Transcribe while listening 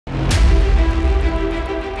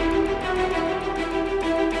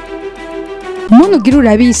umuntu ugira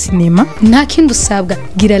urabiye sinema nta kindi usabwa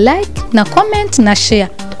gira like na comment na share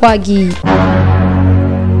twagiye.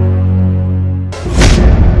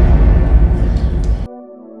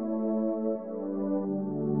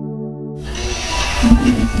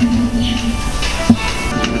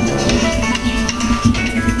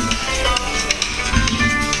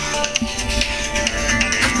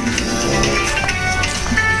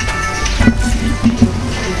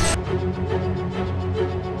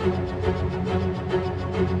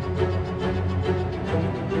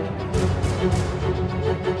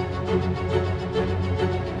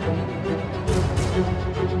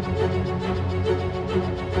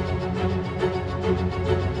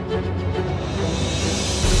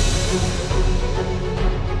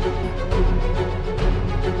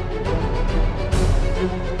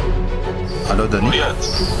 Hello, Dany.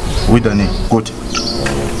 Oui, Dany. Good.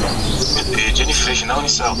 Jenny fresh naho ni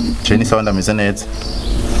sawa. Jenny sawa ndameze neza.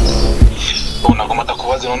 Nagomba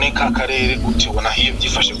kubaza none ka karere gute ubona hiyo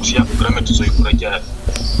byifashe gusiya programme tuzoyikura ryari.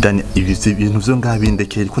 Dany, ibintu vyo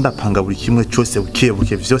ngabindekeye ko ndapanga buri kimwe cyose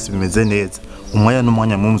buke vyose bimeze neza. Umwanya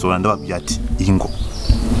n'umwanya mumzo ndababwiye ati ingo.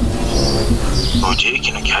 Oje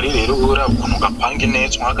ikintu gihari rero ura ukuntu gapange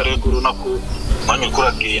neza mwakarere ko nako mwanya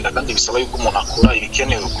kuragenda kandi bisaba yuko umuntu akora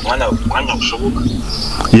ibikenewe ku mwanya ushoboka.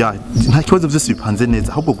 Ya, nta kibazo byose bipanze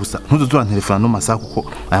neza ahubwo gusa ntuzuzura telefone no masaha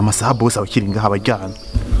kuko aya masaha bose abakiringa habajyana.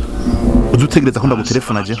 Udutegereza ko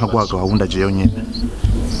ndagutelefona je nkaguhaga wabunda je yonyene.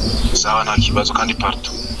 Sawa nta kibazo kandi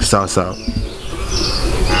partout. Sawa.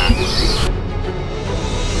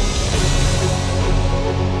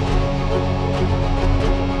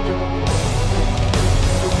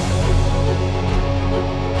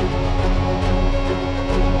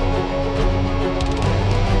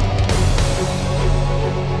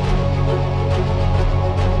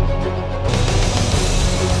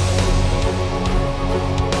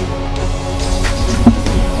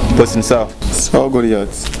 Boss ni sawa. Sawa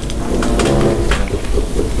Goliath.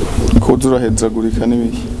 Kuzura hezagurika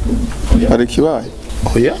n'ibiki. Hari kibaye?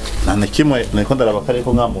 Oya, nana kimwe niko ndarabakare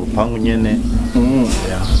ko nkamu rupangu nyene.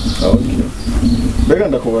 Okay. Bega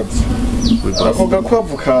ndakubaza. Ako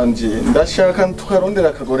gakwavu kanje ndashaka tukarondera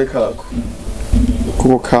akagore kako.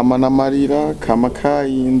 Kuko kama namarira, kama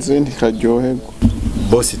kayinze ntikaryoherwa.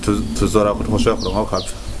 Boss tuzora ko tumushobora kuronka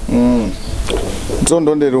kapfa.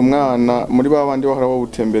 Nzondondera umwana muri babandi bahora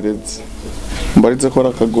bawutembereza. Mbarize ko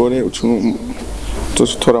akagore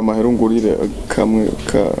utora amahera ungurire kamwe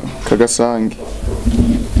kagasange.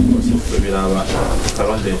 Biraba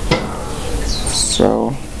karonde.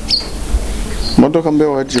 Sawa. Modoka mbe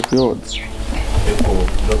waje kuyoza. Eko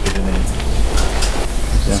ndokeze neza.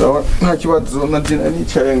 Sawa nta kibazo nadina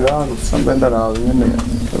nicaye ngaho usanga ndarawe nyene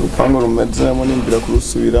urupango rumezemo nimbira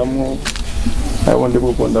kurusubiramo. Abo ndi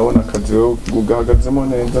bwo ndabona akazi gugahagazemo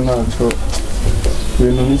neza ntaco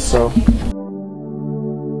ibintu ni sawa.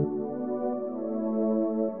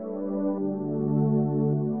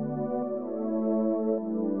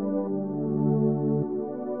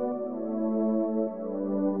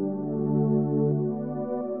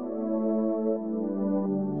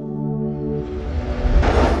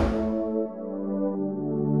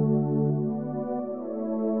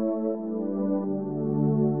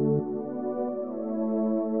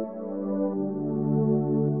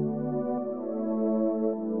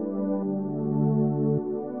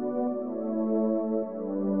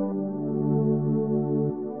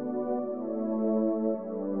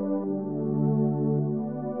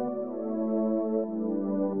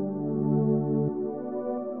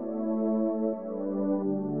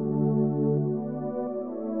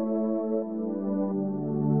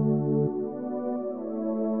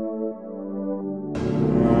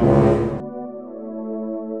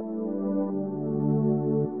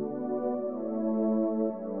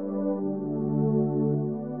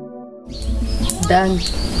 Dany.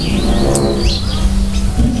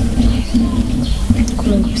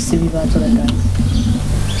 Kumenga ufise ibibazo Dany.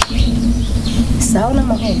 Sawa na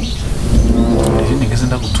mahoro. Nigeze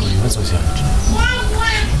ndagutura ibibazo byanje.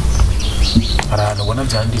 Arano ubona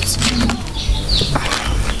byanditse.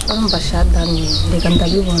 Urumva Dany, reka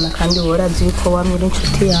ndabibona kandi worazi yuko wamira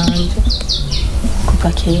inshuti yanje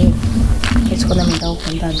kuva kera. Ese na menda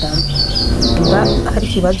ukunda Dany. Niba hari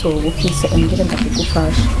ikibazo ufise ongera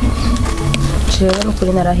ndakugufasha. Jewe no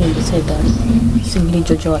kuri narahindutse Dany. Sinkiri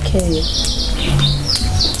Jojo wa kera.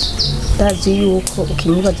 Ndazi yuko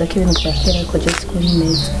ukinibaza ko ibintu bya kera ko je siko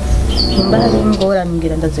bimeze. Nimba hari ingorane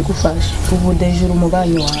ngira ndazigufasha. Ubu dejuru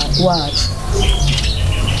umubanyi wacu.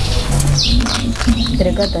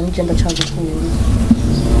 Erega Dany je ndacagukura.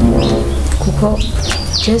 Kuko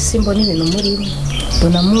je simbona ibintu muri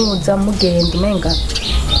mbona muza mugenda umenga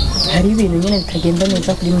hari ibintu nyine bitagenda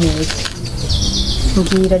neza kuri mwese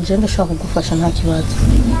mbwira je ndashaka kugufasha nta kibazo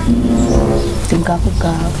simbwako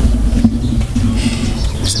bwawe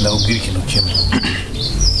ndakubwira ikintu kimwe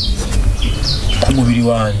ku mubiri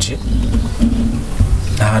wanje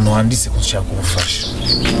nta hantu handitse ko nshaka kugufasha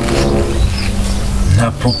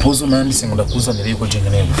nta proposal nanditse ngo ndakuzanire yuko je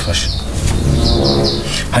nkeneye gufasha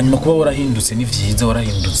hanyuma kuba warahindutse ni vyiza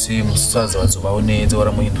warahindutse musaza bazobaho neza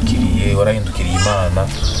waramuhindukiriye Imana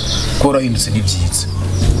ko warahindutse ni vyiza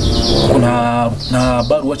kuko nta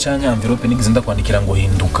baruwa canke envelope nigize ndakwandikira ngo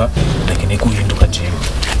hinduka ndakeneye kuhinduka jewe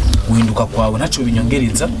guhinduka kwawe ntaco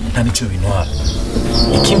binyongereza nta nico bintwara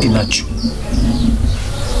ikindi naco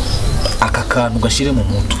aka kantu gashire mu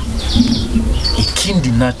mutwe ikindi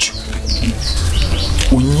naco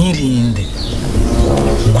unyirinde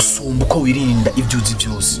gusumba uko wirinda ibyuzi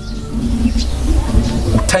byose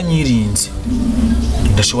utanyirinze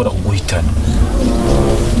ndashobora kuguhitana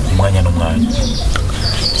umwanya n'umwanya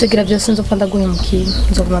tugira byose nzopfa ndaguhemukira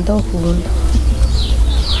nzoguma ndagukunda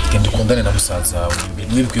genda ukundane na musaza wawe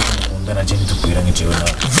mwibwiye ko mukundana je ndikubwira nkijewe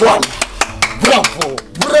nawe bravo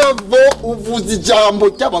uvuze ijambo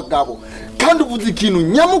ry'abagabo kandi uvuze ikintu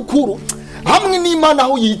nyamukuru hamwe n'Imana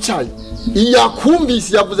aho yicaye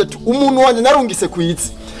iyakumvise yavuze ati umuntu wanje narungise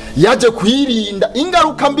kwitsi yaje kwirinda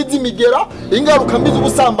ingaruka mbi z'imigera ingaruka mbi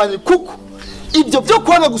z'ubusambanyi kuko ibyo byo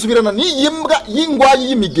kwanga gusubirana n'iyimbwa y'ingwayi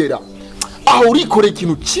y'imigera aho urikore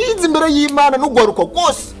ikintu ciza imbere y'Imana n'ugwaruka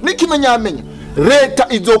rwose n'ikimenyamenya leta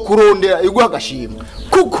izokurondera iguha agashimwe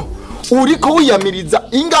kuko uriko wiyamiriza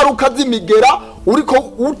ingaruka z'imigera uriko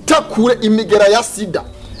utakure imigera ya sida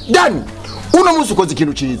Dany uno munsi ukoze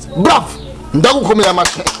ikintu ciza bravo ndagukomeye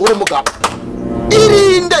amashe uri mugabo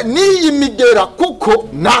irinde n'iyi migera kuko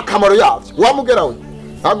nta kamaro yavyo wamugera we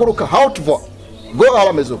haguruka how to go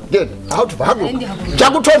ala maison genda how to haguruka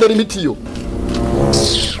cyagutondera imiti yo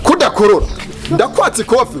kudakorora ndakwatse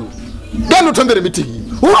kofi genda utondera imiti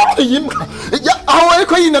yimbwa aho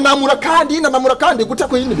ariko yinanamura kandi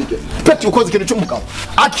gutako yindi migera peti ukoze ikintu cy'umugabo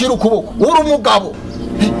akira ukuboko uri umugabo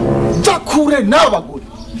jakure n'abagore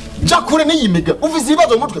jakure n'iyi migera uvize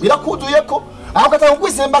ibibazo mu mutwe birakuzuye ko aho gatanga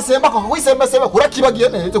kwisemba kurakibagiye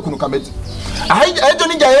neza kuno kameze ejo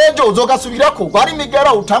ninjya ejo uzogasubira ko bari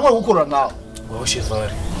migera utangwa gukora nawe waho cheval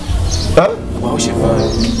waho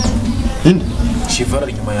cheval indi cheval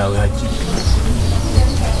inyuma yawe haji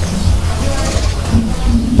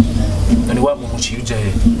nani wa mumuci uje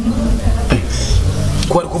he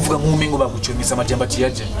ko ari kuvuga nk'umengo bagucomisa amajamba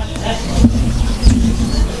kiyaje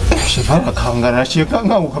cheval akangana shika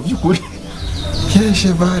nkaho kavyukuri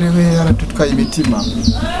cheval we aratutwaye imitima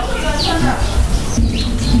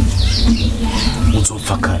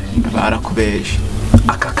uzopfa kare barakubesha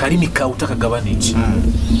aka karimi kawe utakagabanije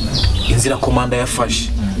inzira komanda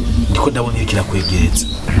yafashe ndiko ndabona irikira kwegereza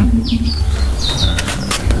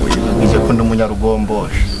ije ko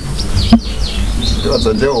ndumunyarugomboje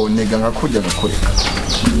ndibaza ndeho niga nkakujya gakoreka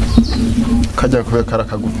kajya kubeka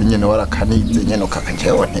arakagufi nyene warakanize nyene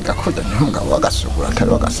ukakanjeho ntigakujya n'umugabo wagasugura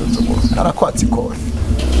kare wagasuzugura narakwatsi kofi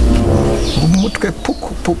umutwe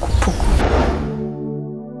puku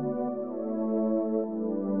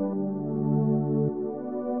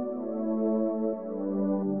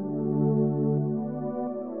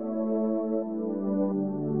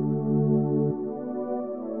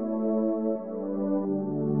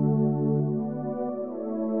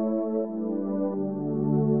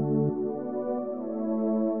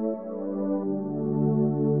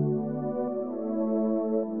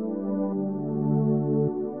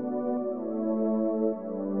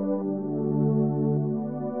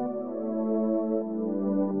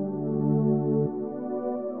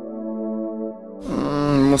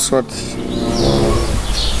muswati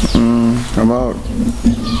amahoro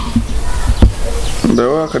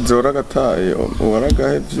ndawe akazi waragataye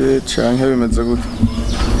waragahevye canke bimeze gute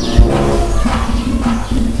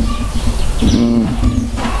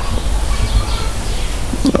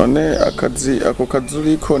none ako kazi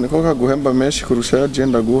uriko niko kaguhemba menshi kurusha yaje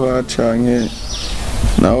ndaguha canke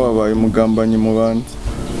nawe wabaye umugambanyi mu bandi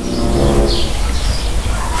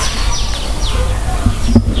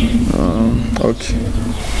okay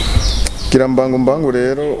gira mbangu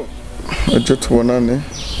rero ejo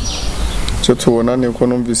tubonane uko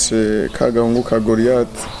numvise ka gahungu ka Goliath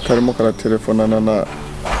karimo karatelefonana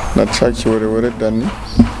na cakiwerewere Dany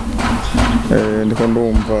ndiko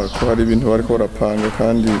ndumva ko hari ibintu bariko barapanga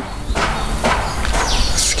kandi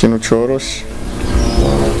ikintu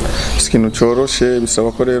coroshe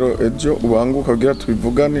bisaba ko rero ejo ubanguka kugira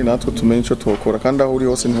tubivugane natwe tumenye ico twokora kandi aho uri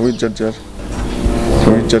hose ntiwijajare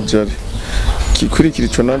kikurikira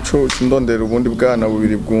ico naco ndondera ubundi bwana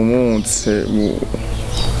bubiri bw'umunsi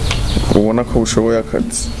ubona ko ushoboye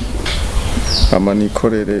akazi ama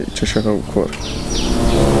nikorere icyo shaka gukora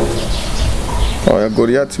oya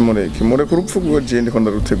Goliath mureke urupfu rwo je ndiko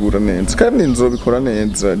ndarutegura neza kandi nzobikora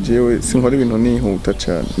neza jewe sinkora ibintu nihuta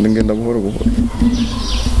cyane ngenda buhoro buhoro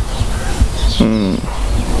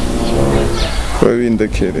we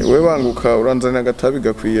bindekere we banguka uranzana agatabi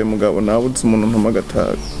gakwiye mugabo nabuze umuntu ntuma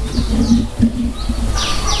agatabi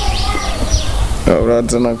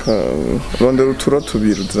urazana ka rondera uturo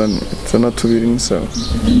tubiri zana tubiri ni sawa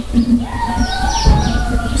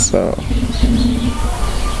sawa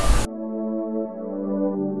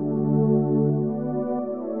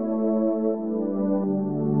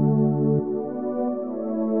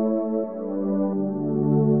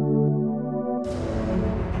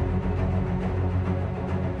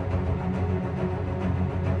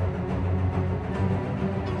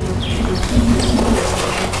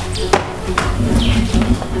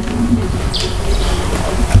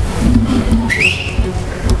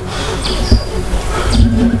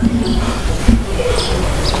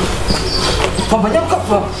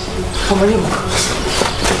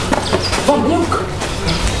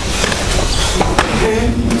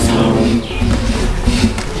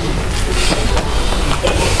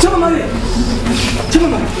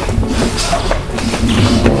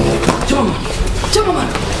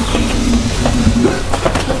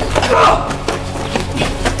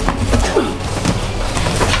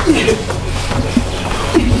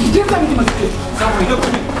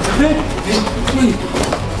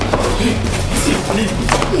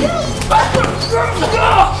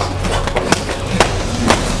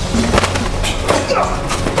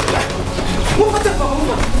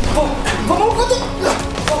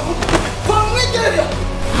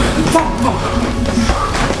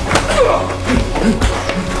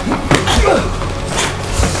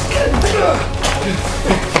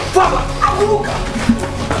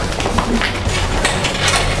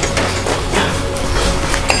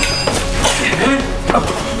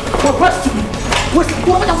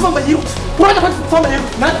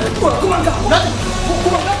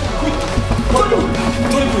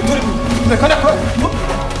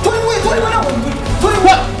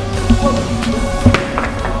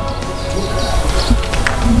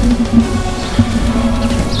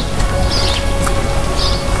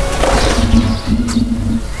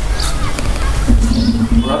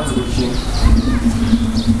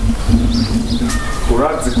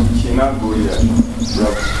urazi gukina Goliath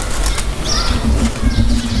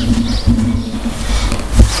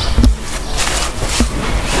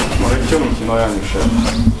mureke umukino yanyisha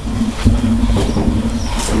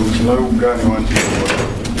umukino w'ubwani wanje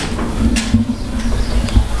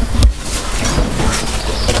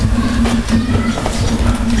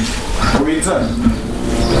Wipfuza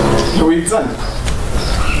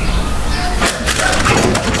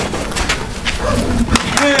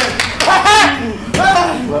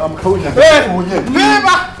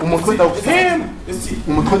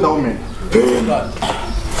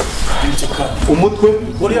umutwe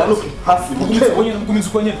hasi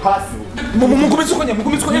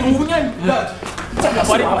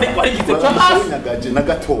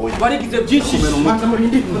warigize byinshi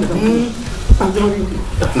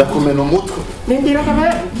ndakumena umutwe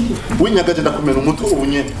winyagaje ndakumena umutwe ubu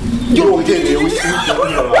nyene yongereye ewe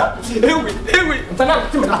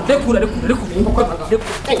rekura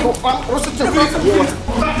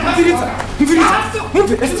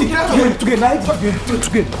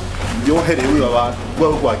yohereye abantu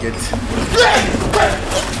rwawe rwagetse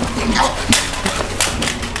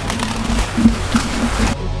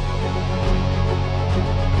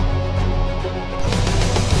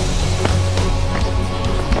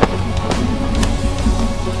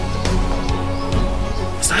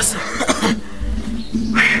sasa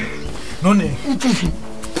none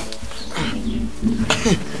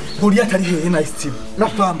Goliath ari hehe na Steve na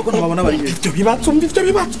Famba ko nababona bari ivyo bibatso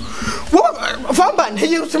Famba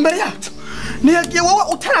ntiyirutse imbere yacu niyagiye wowe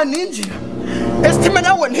utaraninjira Steve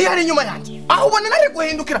nawe ntiyari inyuma yanjye aho ubona nari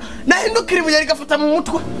guhindukira nahindukira ibuye rigafata mu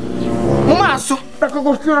mutwe mu maso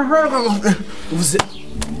bakagushyira uvuze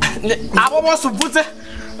abo bose uvuze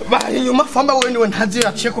bari inyuma Famba wewe niwe ntazi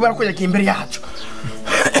yaciye kubera ko yagiye imbere yacu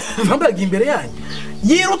Famba yagiye imbere yanyu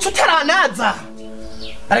yirutse utaranaza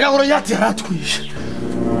ariko Goliath yaratwishe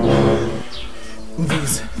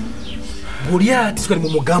umvize Goliath twari mu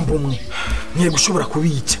mugambo umwe niye gushobora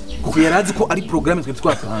kubica kuko yarazi ko ari programme twe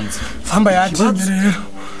twapanze Famba yatinye rero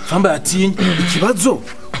Famba yatinye ikibazo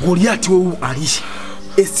Goliath wewe ari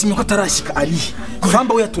estime ko atarashika ari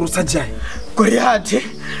Famba we yaturutse ajaye Goliath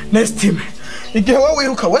na estime igihe wowe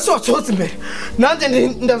wiruka wese wasohotse imbere nanje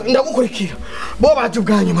ndagukurikira bo baje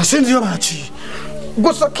ubwanyuma sinzi yo baciye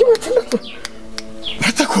gusa kimwe cyane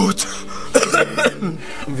batakutse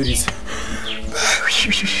umviriza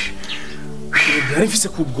yari mfise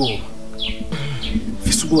kubwoba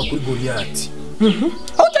mfise ubwoba kuri Goliath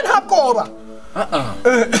ote nta bwoba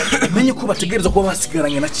menye ko bategereza kuba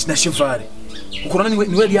basigaranye na chevale ukorana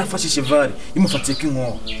niwe yari yafashe chevale imufatiye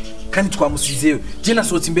k'inkoho kandi twamusizeyo je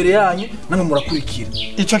nasohotse imbere yanyu namwe murakurikira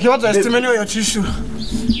ico kibazo esitime niyo yocishura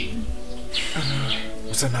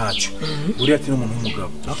gusa ntacyo uriya ati n'umuntu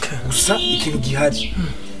w'umugabo gusa ikintu gihari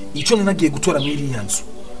icyo nanagiye gutora muri iriya nzu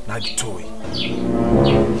nagitoye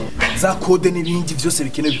za kode n'ibindi byose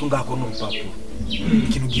bikenewe biko ngako n'urupapuro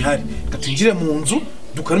ikintu gihari katwinjire mu nzu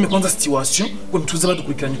dukarime kwanza situation ngo ntituze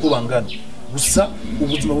badukurikiranye uko bangana gusa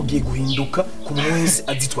ubuzima bugiye guhinduka ku muntu wese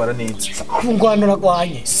azitwara neza kungwana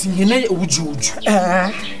uragwanye sinkeneye ubujuju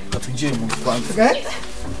katwinjire mu nzu kwanza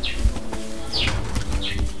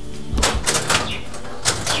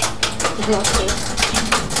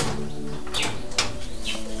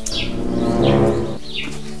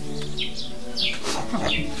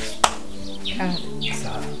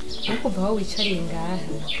kuva aho wicariye ngaha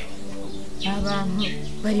abantu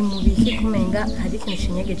bari mu biki kumenga hari ikintu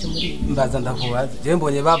kinyegeje muri mbaza ndakubaza je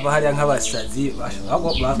mbonye bava hariya nk'abasazi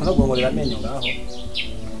bashaka kugongorera amenyo ngaho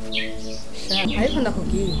ariko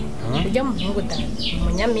ndakubwiye ujya mu muhungu Dany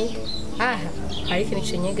umunyamika aha hari ikintu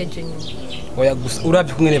kinyegeje nyuma oya gusa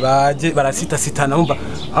uravye kumwe baje barasita sitana umva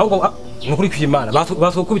ahubwo nukuri kwimana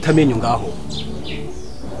basokubita amenyo ngaho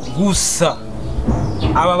gusa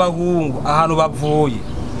aba bahungu ahantu bavuye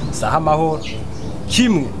saha amahoro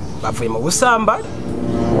kimwe bavuye mu busambari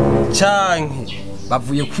canke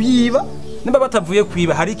bavuye kwiba nimba batavuye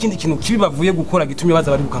kwiba hari ikindi kintu kibi bavuye gukora gitumye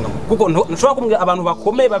baza bari gukanga kuko nshobora kumwe abantu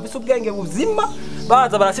bakomeye bafise ubwenge buzima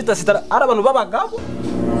baza barasita sitara ari abantu babagabo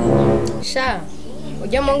sha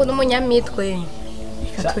ujya mungu n'umunyamitwe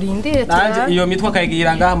katurindire nanje iyo mitwe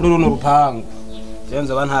akayigira ngaha muri runo rupangu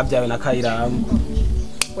jenzo bantavyawe na Kayirango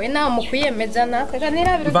we nawe mukwiyemeza nakwe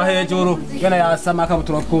kanirabira mva hejuru gena yasama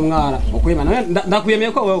akabutura k'umwana ukwimana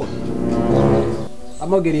ndakuyemeye ko wewe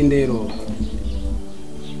amogera indero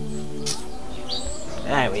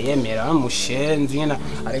ewe yemera mushenzi nyena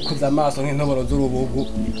arekuza amaso nk'intoboro z'urubugu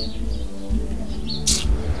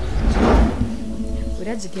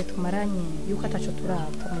urazi igihe tumaranye yuko ataco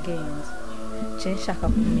turapfa mugenzi je nshaka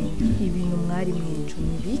kumenya ibintu mwari mwinju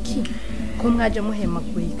ni biki ko mwaje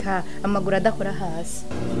muhemagurika amaguru adakora hasi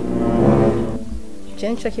je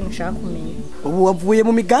nico kintu nshaka kumenya ubu wavuye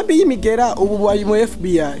mu migambi y'imigera ubu wayi mu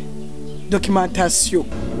FBI documentation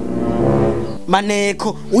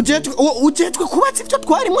maneko ujetwe kubatsa ivyo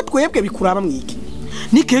twarimo twebwe bikuraba mwiki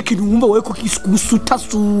ni keke numva wewe ko gusuta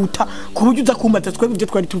suta kuburyo uza kumbatsa twebwe ivyo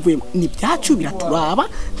twari tuvuyemo ni byacu biraturaba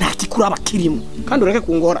nta kikuraba kirimo kandi ureke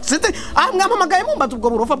kungora site mwampamagaye mumbaza ubwo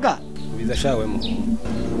burofa bwa biza shawemo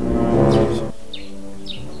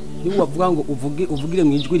ni wavuga ngo uvugire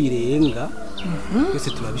mu ijwi rirenga twese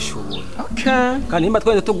turabishoboye kandi nimba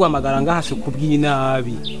twende tuguhamagara ngaha se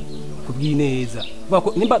kubw'inabi kubw'ineza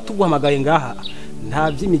nimba tuguhamagaye ngaha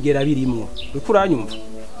nta vy'imigera birimwo bikuranyumva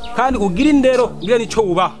kandi ugira indero ngira nico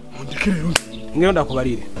uba ngiro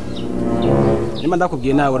ndakubarire nimba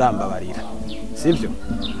ndakubwiye nawe urambabarira sivyo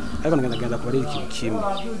ariko ngenda kubarira ikintu kimwe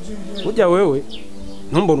burya wewe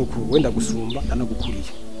ntumbona uku wenda gusumba ndanagukuriye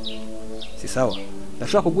si sawa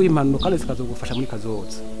ndashaka kuguha impanuro kandi zikazogufasha muri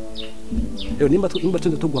kazoza rero nimba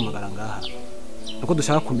twende tuguhamagara ngaha nuko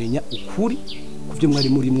dushaka kumenya ukuri kuvyo mwari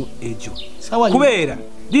murimo ejo kubera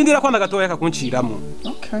rindira kwanda gatoya kakunciramo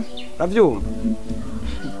uravyumva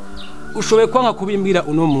ushoboye kwanga kubimbwira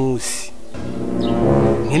uno musi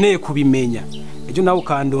nkeneye kubimenya ejo nawe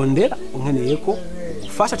ukandondera unkeneye ko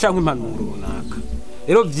ufasha canke impanuro runaka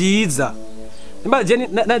rero vyiza nimba je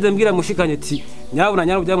naze mbwira mushikanye ati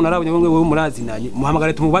nyabuna byangu narabonye wewe murazinanye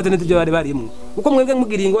muhamagare tumubaze nete byo bari barimo uko mwebwe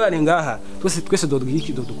mugiriye ingorane ngaha twese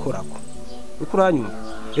dodwiki dodukorako ukuranyuma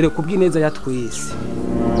rero kubwineza ya twese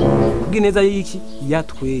kubwineza yiki ya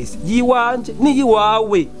twese yiwanje ni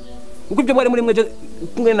yiwawe uko ibyo mwari muri mweje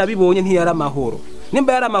kumwe nabibonye ntiyari amahoro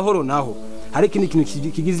nimba yari amahoro naho hari ikindi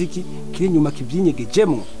kintu kigize iki kiri nyuma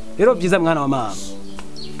kivyinyegejemo rero byiza mwana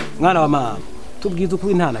wa mama tubwiza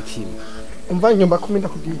ukuri nta na kimwe umva nyumba 10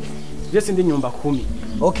 ndakubwiye je sindi nyumba 10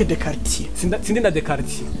 okay de quartier sindi na de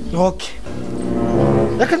quartier okay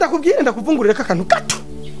reka ndakubwire ndakuvungurira akantu gato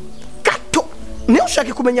niyo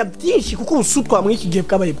ushaka kumenya byinshi kuko usutwa muri iki gihe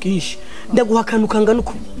bwabaye bwinshi ndaguha akantu kangana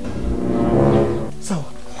uko sawa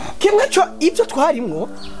kimwe cyo ibyo twarimwo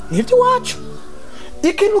nibyo wacu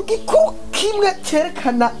ikintu gikuru kimwe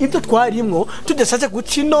cyerekana ibyo twarimwo tudashatse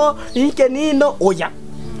gucino hirya nino oya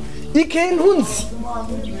ikintu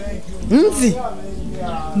nzi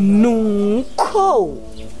nuko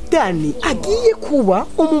Dany agiye kuba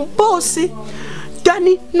umubosi.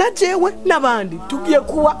 Dany na jewe n'abandi tugiye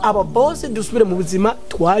kuba ababosi dusubire mu buzima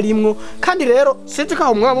twarimwo kandi rero sinzi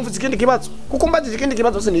ko umwe wamuvuze ikindi kibazo kuko mbajije ikindi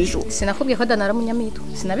kibazo sinisho. Sinakubwiye ko Dany ari umunyamitwe,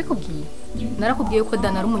 sinabikubwiye. Narakubwiye ko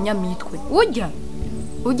Dany ari umunyamitwe.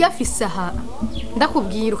 Ujya afise aha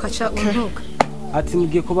ndakubwira ukaca untuka. Ati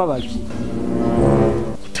mugiye kuba baki.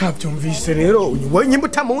 Utabyumvise rero wowe nyimba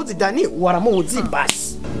utamuzi Dany waramuzi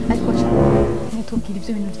basi. Ariko tubwira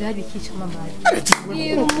ibyo bintu byabikisha mamare.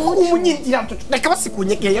 Umunyingira reka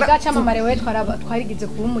basikunyegera. Gacha mamare we twarigize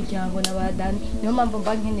kuba umuryango na ba Dany. Niyo mpamvu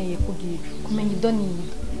mba nkeneye kubwira kumenya idoniye.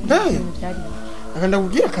 Akanda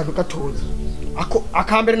kubwira akantu gatoza. Ako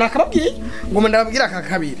akambere nakababwiye ngo ndababwira aka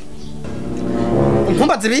kabiri.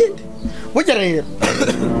 Ntumbaze ibindi. Burya rero.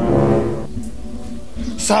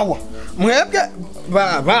 Sawa. Mwebwe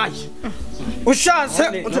babaye. Ushanse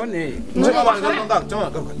none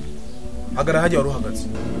agara haje waruhagaze.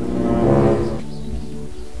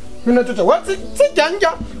 Mina tuta wati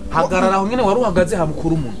sijanja. Hagarara aho nyene waruhagaze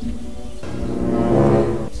hamukuru umuntu.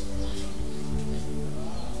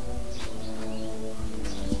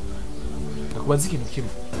 Ndakubaza ikintu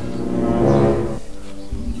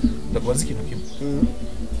kimwe.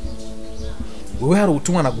 Wewe hari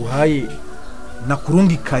ubutumwa naguhaye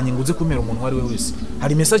nakurungikanye nguze kumera umuntu wari we wese.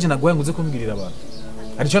 Hari message naguhaye nguze kumbwirira abantu.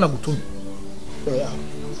 Hari cyo nagutumye.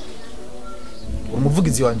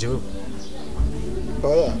 Umuvugizi wanje wewe.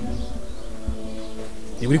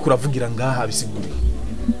 Uri kuravugira ngaha bisiguri.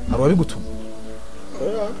 Hari wabigutuma.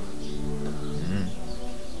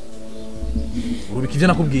 Urubika ivyo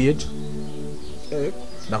nakubwiye ejo.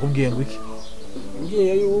 Nakubwiye ngo iki?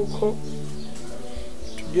 Ngiye yuko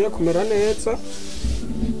tugiye kumera neza.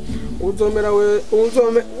 Uzomera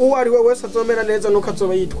uwari we wese azomera neza nuko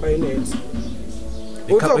azoba yitwaye neza.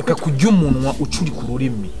 Reka kujya umunwa ucuri ku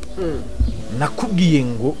rurimi. Nakubwiye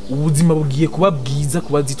ngo ubuzima bugiye kuba bwiza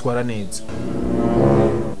kuba zitwara neza.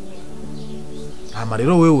 Hama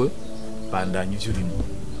rero wewe bandanye ivyo urimo.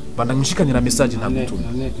 Bandanye ushikanira message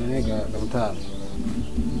ntagutumye. Nega gamutana.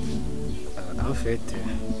 Afete.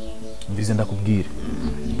 Mbize ndakubwira.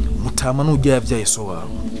 Mutama nujya yavyaye so wawe.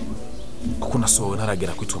 Kuko nasowe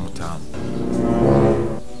ntaragera kwitwa Mutama.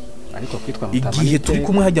 Ariko kwitwa Mutama. Igihe turi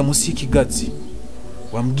kumwe hajya musi y'ikigazi.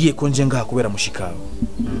 Wambwiye ko nje ngaha kubera mushikawe.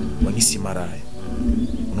 Wanyisi maraye.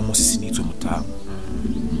 Uno musi sinitwe Mutama.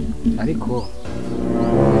 Ariko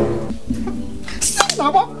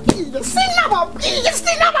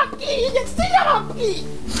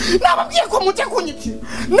Nababwiye ko mujye kunyiki.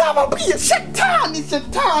 Nababwiye shetani.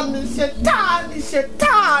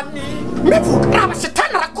 Mevuga aba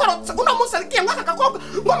shetani arakorotse uno musi arigiye mwaka gakobwa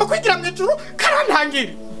ngomba kwigira mu ijuru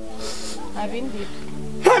karantangiri.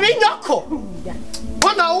 Abinyako.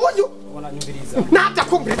 Bona uyu. Bona nyumviriza. Nabya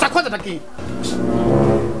kumviriza kwanza ndagiye.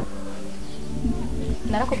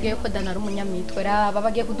 Narakubwiye ko Dany ari umunyamitwe. Raba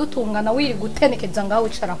bagiye kudutungana wiri gutenekeza ngaho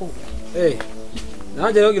wicaraho.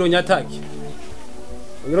 Nanje rero gironyatake.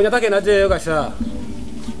 Gironyatake naje gasha.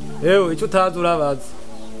 Ewe icyo utazi urabaza.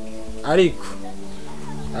 Ariko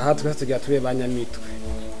aha twese tugiye tube banyamitwe.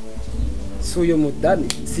 Si uyo mudani,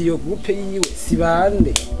 si yo groupe yiwe, si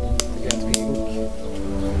bande. Tugiye twiruke.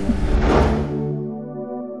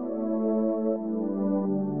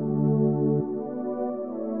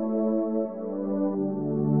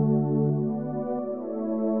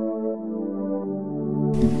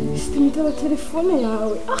 Sitimita telefone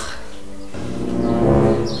yawe.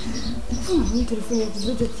 Ni telefone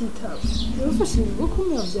yakuze cyitaba. Urafashe ngo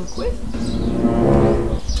kumya byakwe.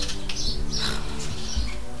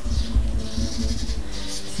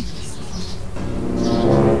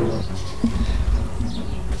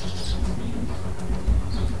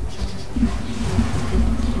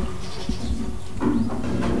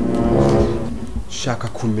 Shaka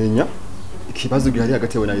kumenya ikibazo gihari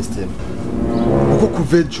hagati yawe na Esther. Uko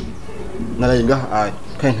kuvejo naraye ngaha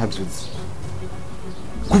kandi ntabyuzi.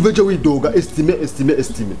 Kuvejo widoga estime.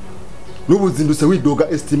 N'ubuzinduse widoga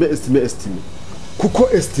estime. Kuko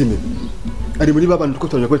estime ari muri babantu ko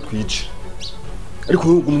twanya ko twice. Ariko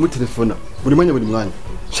ubu mu telefona buri mwanya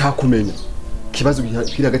shaka kumenya kibazo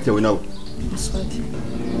gihari hagati yawe nawe. Swati.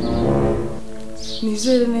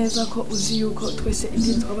 Nizere neza ko uzi yuko twese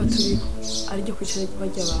indi twaba turiko ari ryo kwicara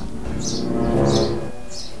kubajya abantu.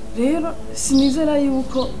 Rero sinizera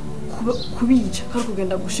yuko kubica kandi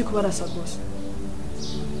kugenda gushika barasa gose.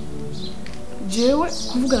 Jewe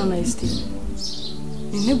kuvugana na Esther.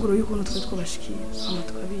 Integuro y'ukuntu twe twabashikiye ama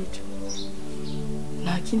tukabica.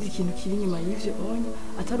 Nta kindi kintu kiri nyuma y'ivyo onye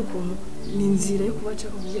atari ukuntu ni inzira yo kubaca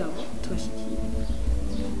kugira ngo tubashikiye.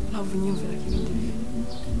 mpamvu nyumvira kibindi bibi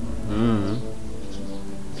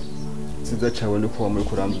siza cyawe ni ko wamuri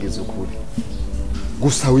kurambwiza ukuri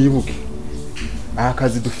gusa wibuke aha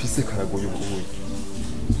kazi dufise karagoye ubuye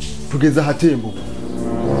tugeza hatembo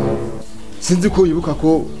sinzi ko yibuka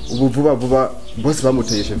ko ubu vuba bose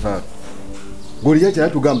bamuteye cheval goriya cyara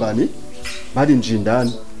tugambani barinjiye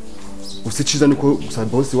indani usiciza niko gusa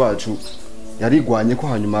boss wacu yarigwanye ko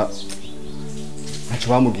hanyuma ntaco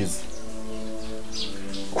bamugize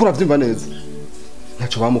kuravyimba neza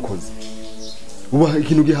ntaco bamukoze ubu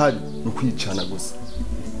ikintu gihari no kwicana gusa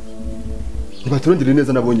ntibaturondere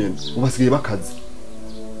neza nabo nyene ubasigaye bakaze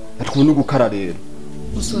natwe no gukara rero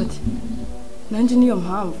Uswati nanje niyo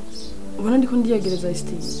mpamvu ubona ndiko ndiyegereza ST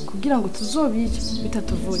kugira ngo tuzobice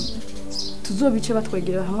bitatuvuye tuzobice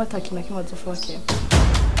batwegerera hamwe atakina kimwe azofake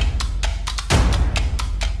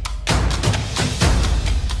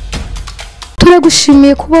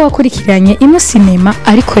turagushimiye kuba wakurikiranye ino sinema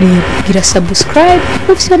ariko rero gira subscribe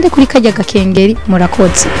ufite kuri kajya gakengeri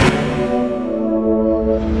murakoze